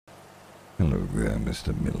Hello there,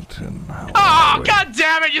 Mr. Milton. Oh, god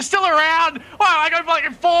damn it, you're still around! Wow, I go for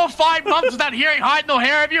like 4 or 5 months without hearing hide nor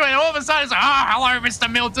hair of you, and all of a sudden it's like, hello,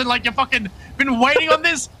 Mr. Milton, like you fucking been waiting on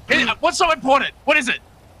this? What's so important? What is it?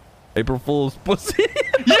 April Fool's pussy.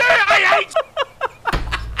 Yeah, I hate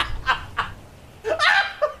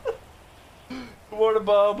Good morning,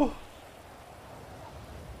 Bob.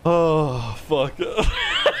 Oh, fuck.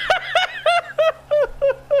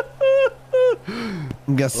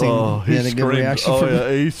 I'm guessing he had a good reaction from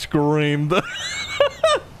yeah, he screamed.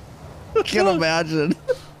 Can't imagine.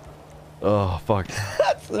 Oh, fuck.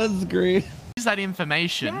 That's great. Use that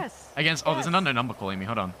information against... Oh, there's an unknown number calling me.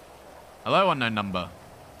 Hold on. Hello, unknown number.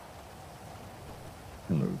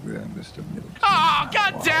 Hello there, Mr. Milton. Oh,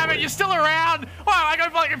 god damn it, you're still around! Wow, I go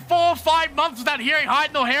for like 4 or 5 months without hearing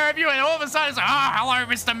hide nor hair of you, and all of a sudden it's like, hello,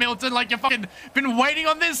 Mr. Milton, like you fucking been waiting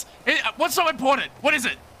on this? What's so important? What is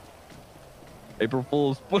it? April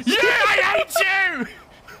Fool's pussy. Yeah, I hate you!